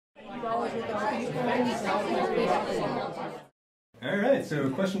All right, so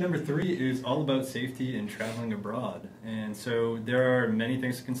question number 3 is all about safety and traveling abroad. And so there are many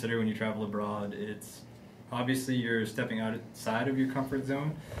things to consider when you travel abroad. It's obviously you're stepping outside of your comfort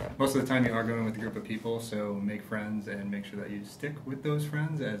zone. Most of the time you are going with a group of people, so make friends and make sure that you stick with those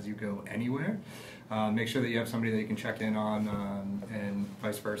friends as you go anywhere. Make sure that you have somebody that you can check in on and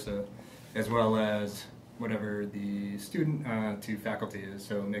vice versa, as well as whatever the student to faculty is.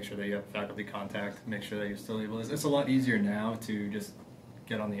 So make sure that you have faculty contact, make sure that you're still able to. It's a lot easier now to just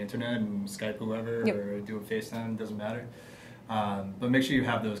get on the internet and Skype whoever or do a FaceTime, doesn't matter. But make sure you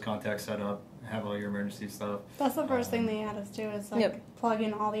have those contacts set up, have all your emergency stuff. That's the first thing they had us do is like plug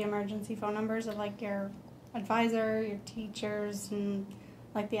in all the emergency phone numbers of like your advisor, your teachers, and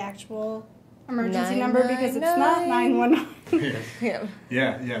like the actual emergency number, because it's not 911.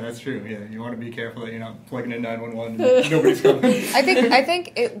 Yeah, that's true. Yeah, you want to be careful that you're not plugging in 911 and nobody's coming. I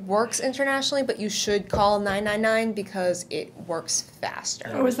think it works internationally, but you should call 999 because it works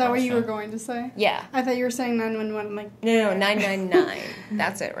faster. Oh, is that what you were going to say? Yeah. I thought you were saying 911. Like no, 999.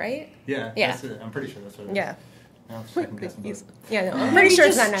 That's it, right? Yeah. That's it. I'm pretty sure that's what it is. Yeah. I'm second guessing, but... Yeah, no, I'm pretty sure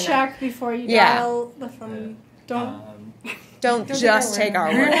it's 999. Just check before you dial the phone. Don't just take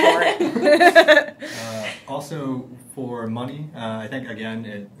our word for it. Also, for money, I think,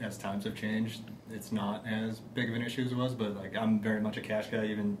 again, as times have changed, it's not as big of an issue as it was, but like I'm very much a cash guy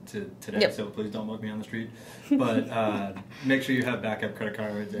even to today, so please don't mug me on the street. But make sure you have backup credit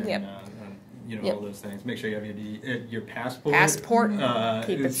cards and all those things. Make sure you have your passport.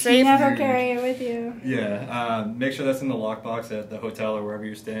 Keep it safe. Never carry it with you. Yeah, make sure that's in the lockbox at the hotel or wherever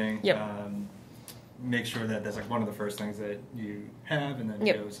you're staying. Make sure that that's like one of the first things that you have, and then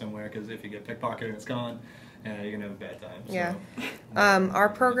go somewhere, because if you get pickpocketed and it's gone, you're gonna have a bad time. Yeah. Our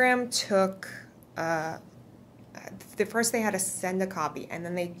program took the first they had to send a copy, and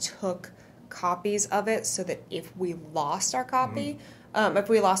then they took copies of it so that if we lost our copy, if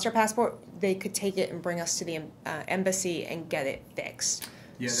we lost our passport, they could take it and bring us to the embassy and get it fixed.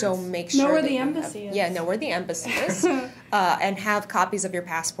 Yeah, so make sure know where the embassy is. Yeah, know where the embassy is, and have copies of your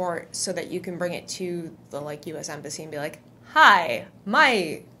passport so that you can bring it to the U.S. embassy and be like, "Hi,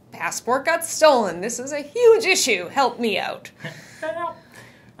 my passport got stolen. This is a huge issue. Help me out."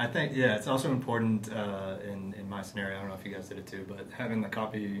 I think it's also important in my scenario. I don't know if you guys did it too, but having the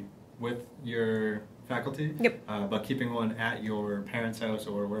copy with your faculty, but keeping one at your parents' house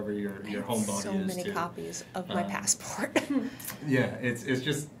or wherever your home body is. So many copies of my passport. Yeah,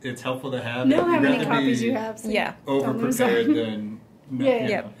 it's helpful to have. Know how many copies you have. So over prepared than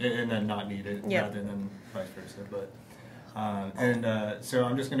and then not need it rather than vice versa. But so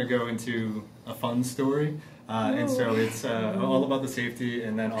I'm just going to go into a fun story, and so it's all about the safety,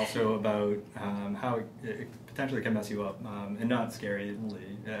 and then also about how it potentially can mess you up, and not scarily.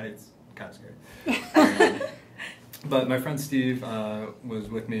 It's kind of scary. But my friend Steve was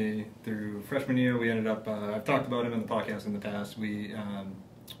with me through freshman year. We ended up, I've talked about him in the podcast in the past. We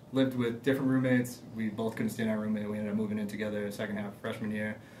lived with different roommates. We both couldn't stand our roommate. We ended up moving in together the second half of freshman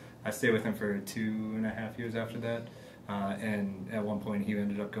year. I stayed with him for 2.5 years after that. And at one point he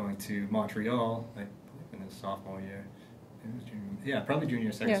ended up going to Montreal, I believe in his sophomore year. It was probably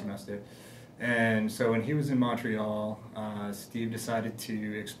junior, second semester. And so when he was in Montreal, Steve decided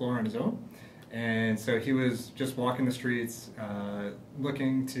to explore on his own. And so he was just walking the streets,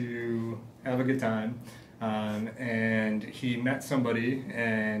 looking to have a good time. And he met somebody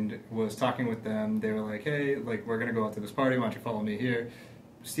and was talking with them. They were like, "Hey, we're going to go out to this party. Why don't you follow me here?"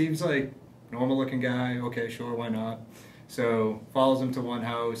 Steve's normal looking guy. Okay, sure, why not? So follows him to one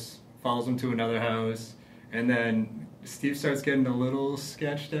house, follows him to another house, and then Steve starts getting a little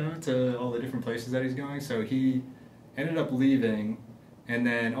sketched out to all the different places that he's going. So he ended up leaving, and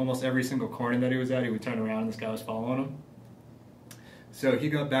then almost every single corner that he was at, he would turn around and this guy was following him. So he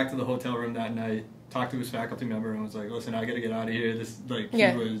got back to the hotel room that night, talked to his faculty member, and was like, "Listen, I got to get out of here." He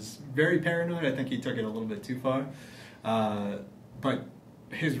was very paranoid. I think he took it a little bit too far. But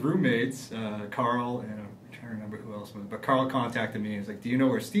his roommates, Carl, and I'm trying to remember who else was, but Carl contacted me and was like, "Do you know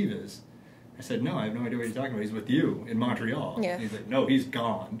where Steve is?" I said, "No, I have no idea what you're talking about. He's with you in Montreal." Yeah. He's like, "No, he's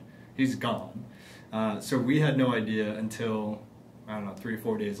gone. He's gone." So we had no idea until, I don't know, 3 or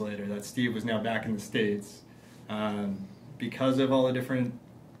 4 days later that Steve was now back in the States. Because of all the different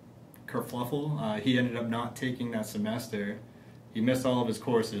kerfluffle, he ended up not taking that semester. He missed all of his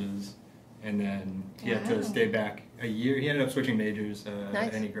courses, and then he had to stay back a year. He ended up switching majors,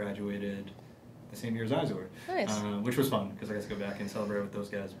 and he graduated the same year as I were, which was fun because I got to go back and celebrate with those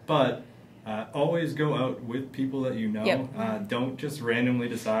guys. But always go out with people that you know. Don't just randomly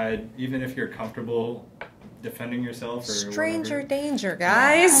decide, even if you're comfortable defending yourself or stranger whatever. danger,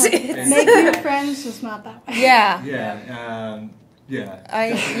 guys. Make new friends, just not that way. Yeah.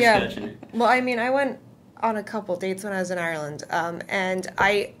 Sketchy. Well, I mean, I went on a couple dates when I was in Ireland, and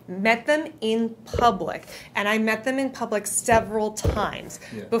I met them in public, and I met them in public several times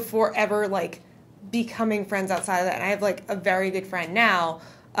before ever like becoming friends outside of that. And I have like a very good friend now,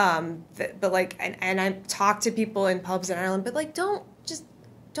 but like, and I talk to people in pubs in Ireland, but like, don't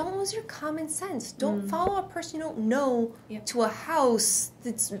lose your common sense. Don't follow a person you don't know to a house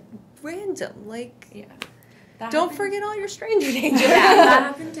that's random. Like, don't forget all your stranger danger. That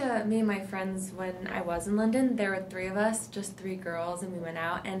happened to me and my friends when I was in London. There were 3 of us, just 3 girls, and we went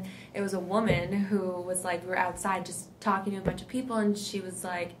out. And it was a woman who was like, we were outside just talking to a bunch of people, and she was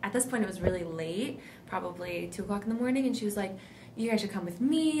like, at this point it was really late, probably 2 o'clock in the morning, and she was like, you guys should come with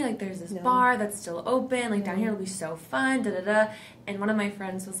me, like there's this bar that's still open, like down here it'll be so fun, da-da-da. And one of my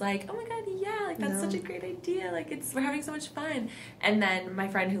friends was like, oh my god, yeah, like that's such a great idea, like we're having so much fun. And then my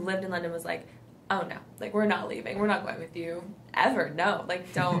friend who lived in London was like, oh no, like we're not leaving, we're not going with you ever, no,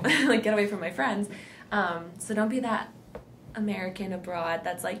 like don't like get away from my friends. So don't be that American abroad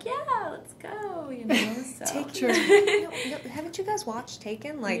that's like, yeah, let's go, you know. So Haven't you guys watched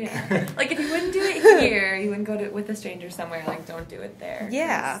Taken? Like, like if you wouldn't do it here, you wouldn't go to with a stranger somewhere. Like, don't do it there.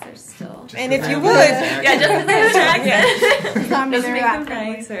 Yeah, there's still. And if you would, just because they have an accent, doesn't make them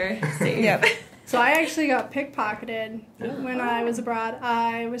nice or safe. Yep. So I actually got pickpocketed when I was abroad.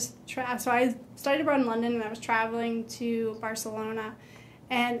 I was so I studied abroad in London, and I was traveling to Barcelona.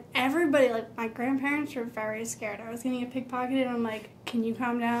 And everybody, like, my grandparents were very scared. I was going to get pickpocketed, and I'm like, can you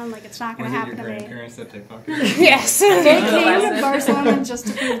calm down? Like, it's not going to happen to me. Was it your grandparents that pickpocketed? Yes. They came to Barcelona just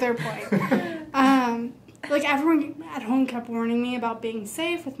to prove their point. Like, everyone at home kept warning me about being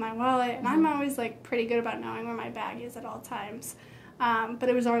safe with my wallet, and I'm always, like, pretty good about knowing where my bag is at all times. But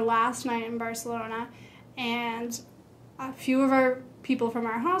it was our last night in Barcelona, and a few of our people from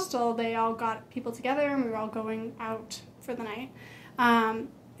our hostel, they all got people together, and we were all going out for the night.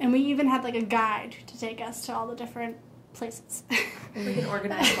 And we even had like a guide to take us to all the different places. Like an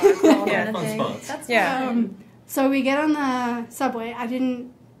organized bar crawl kind of thing. Spots. That's fun. So we get on the subway. I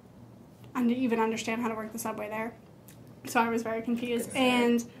didn't even understand how to work the subway there, so I was very confused.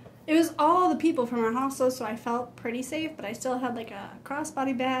 And it was all the people from our hostel, so I felt pretty safe. But I still had like a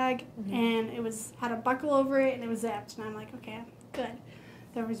crossbody bag, and it had a buckle over it, and it was zipped. And I'm like, okay, I'm good.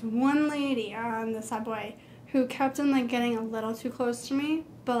 There was one lady on the subway who kept on, like, getting a little too close to me,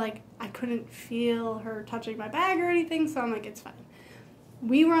 but, like, I couldn't feel her touching my bag or anything, so I'm like, it's fine.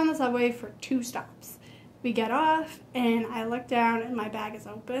 We were on the subway for 2 stops. We get off, and I look down, and my bag is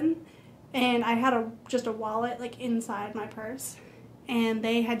open, and I had just a wallet, like, inside my purse, and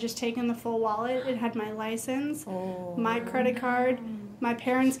they had just taken the full wallet. It had my license, my credit card. My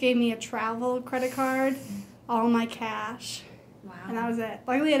parents gave me a travel credit card, all my cash, and that was it.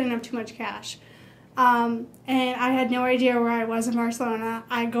 Luckily, I didn't have too much cash. And I had no idea where I was in Barcelona.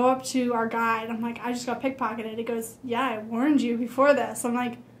 I go up to our guide. I'm like, I just got pickpocketed. He goes, yeah, I warned you before this. I'm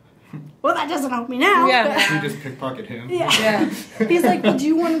like, well, that doesn't help me now. Yeah. You just pickpocket him. Yeah. He's like, well, do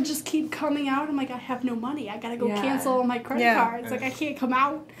you want to just keep coming out? I'm like, I have no money. I got to go cancel my credit cards. Like, I can't come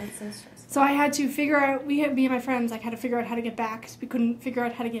out. That's so stressful. So I had to figure out, me and my friends, like, had to figure out how to get back because we couldn't figure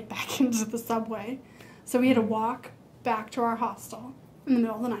out how to get back into the subway. So we had to walk back to our hostel in the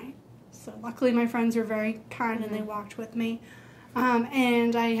middle of the night. So luckily my friends were very kind and they walked with me.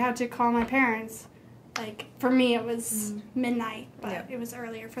 And I had to call my parents. Like, for me it was midnight, but it was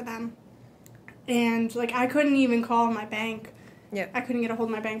earlier for them. And, like, I couldn't even call my bank. I couldn't get a hold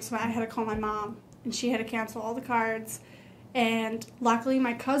of my bank, so I had to call my mom. And she had to cancel all the cards. And luckily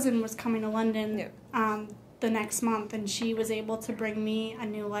my cousin was coming to London the next month, and she was able to bring me a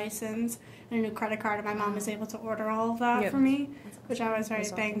new license and a new credit card, and my mom was able to order all of that for me, which I was very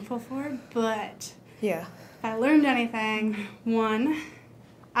thankful for. But if I learned anything, one,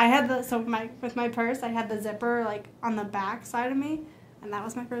 I had with my purse, I had the zipper, like, on the back side of me, and that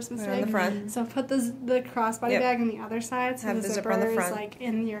was my first mistake. On the front. So put the crossbody bag on the other side, so the zipper is, like,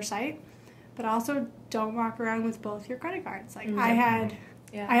 in your sight. But also, don't walk around with both your credit cards. Like, I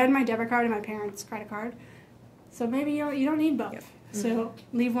had my debit card and my parents' credit card. So maybe you don't need both. So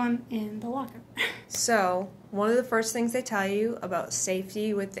leave one in the locker. So one of the first things they tell you about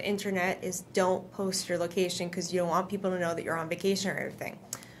safety with the internet is don't post your location because you don't want people to know that you're on vacation or everything.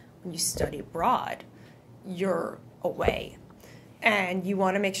 When you study abroad, you're away. And you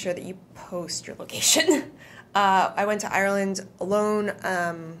want to make sure that you post your location. I went to Ireland alone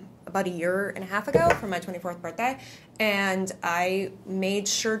about 1.5 years ago for my 24th birthday. And I made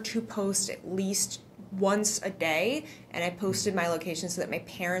sure to post at least once a day, and I posted my location so that my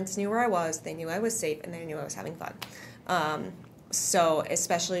parents knew where I was, they knew I was safe, and they knew I was having fun. So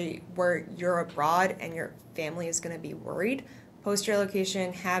especially where you're abroad and your family is going to be worried, post your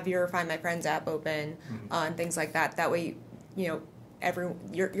location, have your Find My Friends app open, and things like that. That way, you know,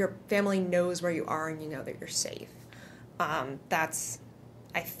 your family knows where you are and you know that you're safe. That's,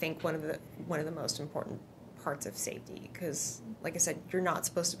 I think, one of the most important parts of safety, because, like I said, you're not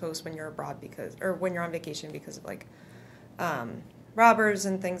supposed to post when you're abroad or when you're on vacation because of like robbers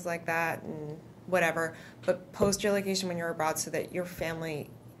and things like that and whatever. But post your location when you're abroad so that your family,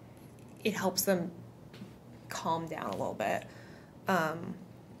 it helps them calm down a little bit.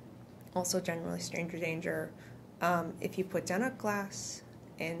 Also, generally, stranger danger. If you put down a glass,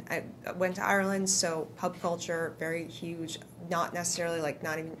 and I went to Ireland, so pub culture, very huge, not necessarily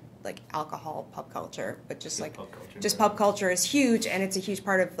not even like alcohol pub culture, but just pub culture is huge, and it's a huge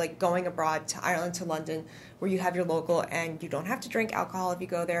part of like going abroad to Ireland, to London, where you have your local, and you don't have to drink alcohol if you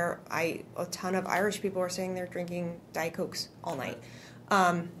go there. A ton of Irish people are saying they're drinking Diet Cokes all night.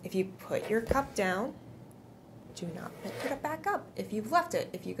 If you put your cup down, do not pick it back up if you've left it.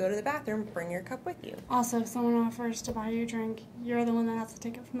 If you go to the bathroom, bring your cup with you. Also, if someone offers to buy you a drink, you're the one that has to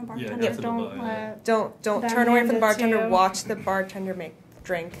take it from the bartender. Yeah, don't turn away from the bartender. Watch the bartender make the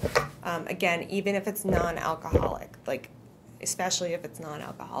drink. Again, even if it's non-alcoholic, like especially if it's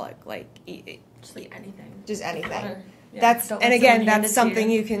non-alcoholic, just like anything. Just anything. Yeah. That's something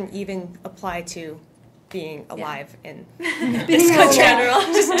you can even apply to being alive in this general,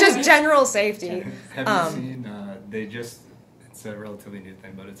 just general safety. Have you seen? It's a relatively new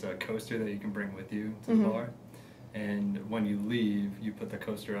thing, but it's a coaster that you can bring with you to the bar. And when you leave, you put the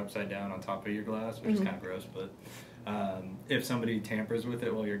coaster upside down on top of your glass, which is kind of gross, but if somebody tampers with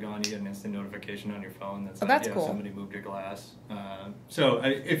it while you're gone, you get an instant notification on your phone that's cool. Somebody moved your glass. So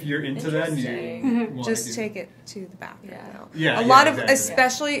if you're into that, and you just take it to the bathroom. Yeah, a lot of,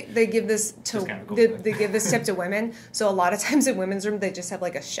 especially they give this to they give this tip to women. So a lot of times in women's room, they just have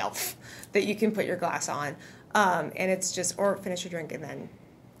like a shelf that you can put your glass on, and it's just, or finish your drink and then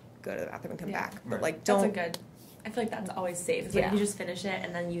go to the bathroom and come back. But like, don't. That's I feel like that's always safe. It's like you just finish it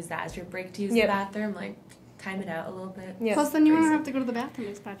and then use that as your break to use the bathroom. Like, time it out a little bit. Yep. Plus, then you won't have to go to the bathroom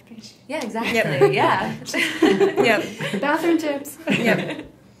dispatch page. Yeah, exactly. Yeah. Bathroom tips.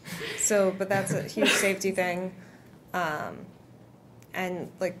 So, but that's a huge safety thing.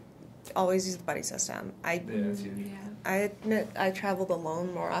 And, like, always use the buddy system. I admit I traveled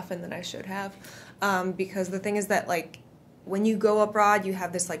alone more often than I should have. Because the thing is that, like, when you go abroad, you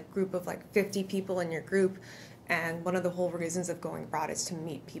have this, like, group of, like, 50 people in your group. And one of the whole reasons of going abroad is to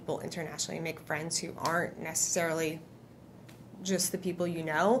meet people internationally, make friends who aren't necessarily just the people you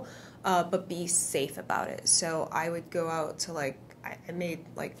know, but be safe about it. So I would go out to, like, I made,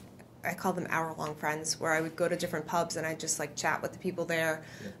 like, I call them hour-long friends, where I would go to different pubs and I'd just, like, chat with the people there.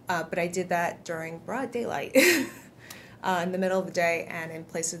 But I did that during broad daylight, in the middle of the day, and in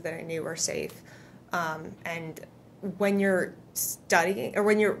places that I knew were safe. And when you're studying, or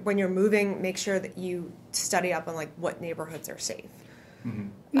when you're moving, make sure that you study up on like what neighborhoods are safe.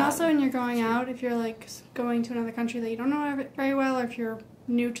 And also when you're going out, if you're like going to another country that you don't know very well, or if you're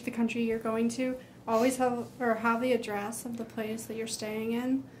new to the country you're going to, always have the address of the place that you're staying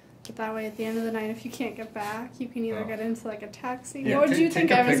in. But that way, at the end of the night, if you can't get back, you can either get into like a taxi. What did you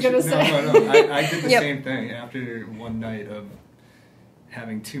think I was going to say? No. I did the same thing after one night of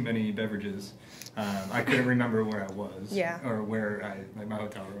having too many beverages. I couldn't remember where I was, or where my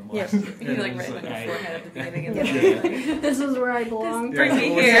hotel room was. You like right on your forehead at the beginning of the This is where I belong. Bring me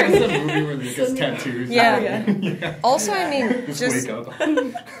here. It's a movie where they get tattoos. Also, I mean, just wake up.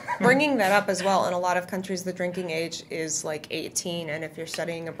 bringing that up as well. In a lot of countries, the drinking age is like 18, and if you're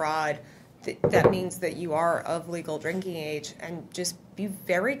studying abroad, that means that you are of legal drinking age, and just be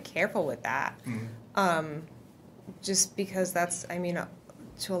very careful with that. Just because that's, I mean,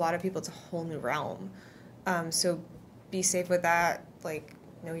 to a lot of people, it's a whole new realm. So be safe with that, like,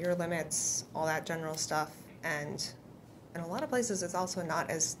 know your limits, all that general stuff. And in a lot of places, it's also not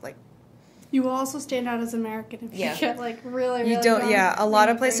as, like... You will also stand out as American if you get, like, really, really you don't, drunk. A lot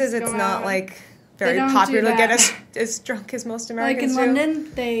of places, it's not, like, very popular to get as drunk as most Americans Like, in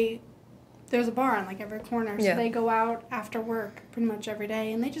London, there's a bar on, like, every corner. So they go out after work pretty much every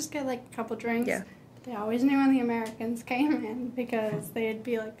day, and they just get, like, a couple drinks. Yeah. They always knew when the Americans came in because they'd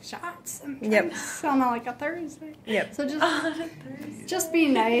be like shots and drinks on like a Thursday. So just be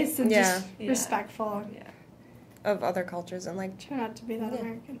nice and just respectful of other cultures and like try not to be that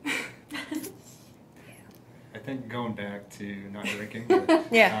American. I think going back to not drinking, you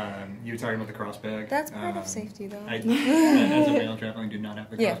were talking about the cross bag. That's part of safety, though. As a male traveling, do not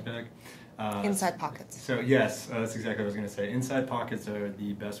have the cross bag. Inside pockets. So yes, that's exactly what I was going to say. Inside pockets are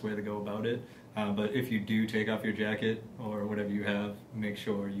the best way to go about it. But if you do take off your jacket or whatever you have, make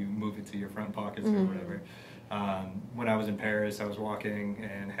sure you move it to your front pockets or whatever. When I was in Paris, I was walking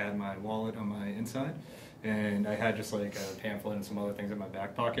and had my wallet on my inside. And I had just like a pamphlet and some other things in my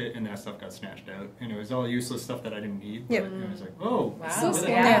back pocket, and that stuff got snatched out. And it was all useless stuff that I didn't need. But I was like, oh, wow. So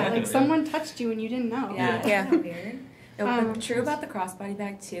scary. Like someone touched you and you didn't know. Yeah. Weird. True about the crossbody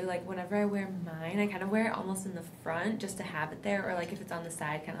bag too. Like whenever I wear mine, I kind of wear it almost in the front just to have it there, or like if it's on the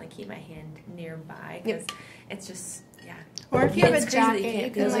side, kind of like keep my hand nearby because it's just Or if you have a jacket,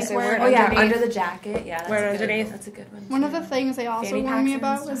 you can like wear it under the jacket. Yeah, wear it underneath. That's a good one. One of the things they also warned me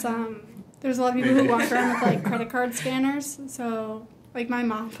about was there's a lot of people who walk around with like credit card scanners. So like my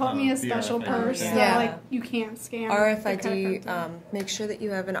mom bought me a special purse that like you can't scan. RFID. Make sure that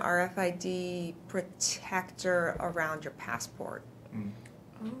you have an RFID protector around your passport.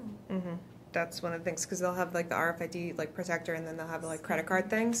 That's one of the things because they'll have like the RFID like protector, and then they'll have like credit card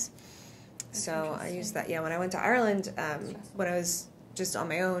things. So I used that. When I went to Ireland, when I was just on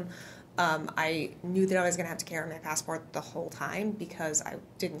my own, I knew that I was going to have to carry my passport the whole time because I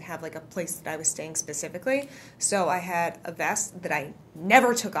didn't have like a place that I was staying specifically. So I had a vest that I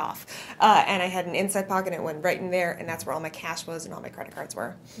never took off, and I had an inside pocket, and it went right in there, and that's where all my cash was and all my credit cards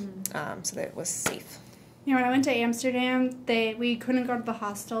were, so that it was safe. When I went to Amsterdam, we couldn't go to the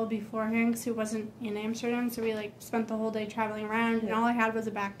hostel beforehand because it wasn't in Amsterdam, so we like spent the whole day traveling around, and all I had was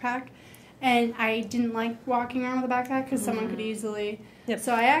a backpack. And I didn't like walking around with a backpack because someone could easily.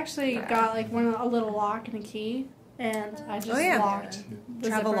 So I actually got like a little lock and a key, and I just locked the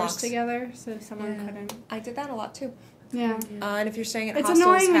travel zippers locks together so someone couldn't. I did that a lot too. Yeah. And if you're staying at it's hostels,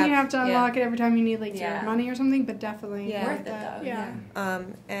 annoying when you have to unlock it every time you need like your money or something, but definitely worth it though. Yeah.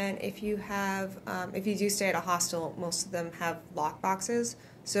 And if you have, if you do stay at a hostel, most of them have lock boxes.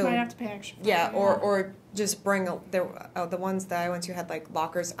 So might have to pay extra. Or just bring the ones that I went to had like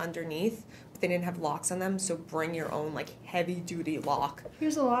lockers underneath, but they didn't have locks on them. So bring your own like heavy duty lock.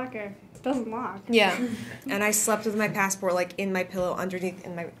 Here's a locker. It doesn't lock. Yeah, and I slept with my passport like in my pillow underneath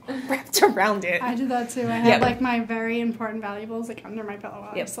and wrapped around it. I did that too. I had like my very important valuables like under my pillow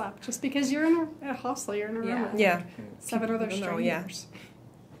while I slept, just because you're in a hostel, you're in a room with 7 other strangers.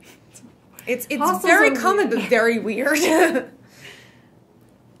 It's very common but very weird.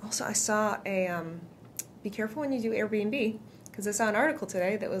 Also, I saw be careful when you do Airbnb, because I saw an article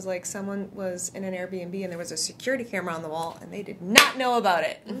today that was like someone was in an Airbnb and there was a security camera on the wall and they did not know about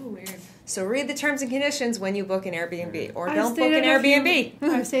it. Ooh, weird. So read the terms and conditions when you book an Airbnb, or don't book an Airbnb.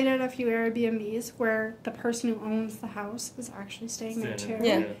 I've stayed at a few Airbnbs where the person who owns the house was actually staying there too.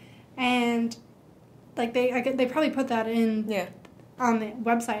 Yeah. And like they probably put that in on the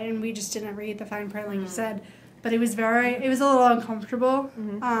website, and we just didn't read the fine print like you said. But it was a little uncomfortable.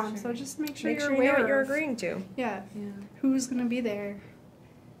 So just make sure you're aware know what you're agreeing to. Yeah. Who's going to be there?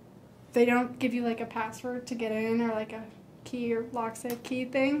 They don't give you like a password to get in or like a key or lock safe key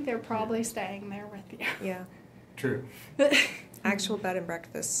thing. They're probably staying there with you. Yeah. True. Actual bed and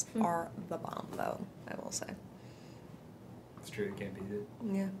breakfasts are the bomb, though, I will say. It's true. You can't beat it.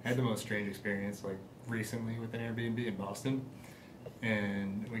 Yeah. I had the most strange experience like recently with an Airbnb in Boston.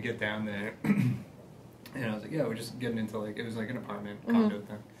 And we get down there. And I was like, we're just getting into like, it was like an apartment condo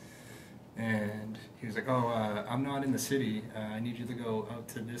thing. And he was like, I'm not in the city. I need you to go out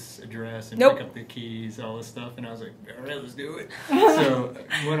to this address and pick up the keys, all this stuff. And I was like, all right, let's do it. So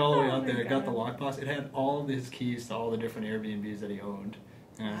went all the way out there, got the lockbox. It had all of his keys to all the different Airbnbs that he owned.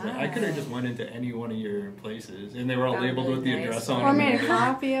 And I was like, I could have just went into any one of your places, and they were all labeled with the address on them. Or made a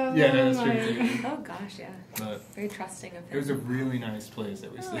copy of them. Yeah, that's true too. Oh gosh, But very trusting of him. It was a really nice place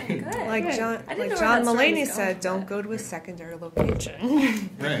that we stayed. Good. Like John Mulaney said, don't go to a secondary location.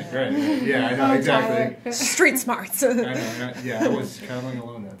 Right. Yeah, I know, exactly. Street smarts. I know, I was traveling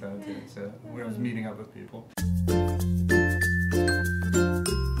alone that time too, so when I was meeting up with people.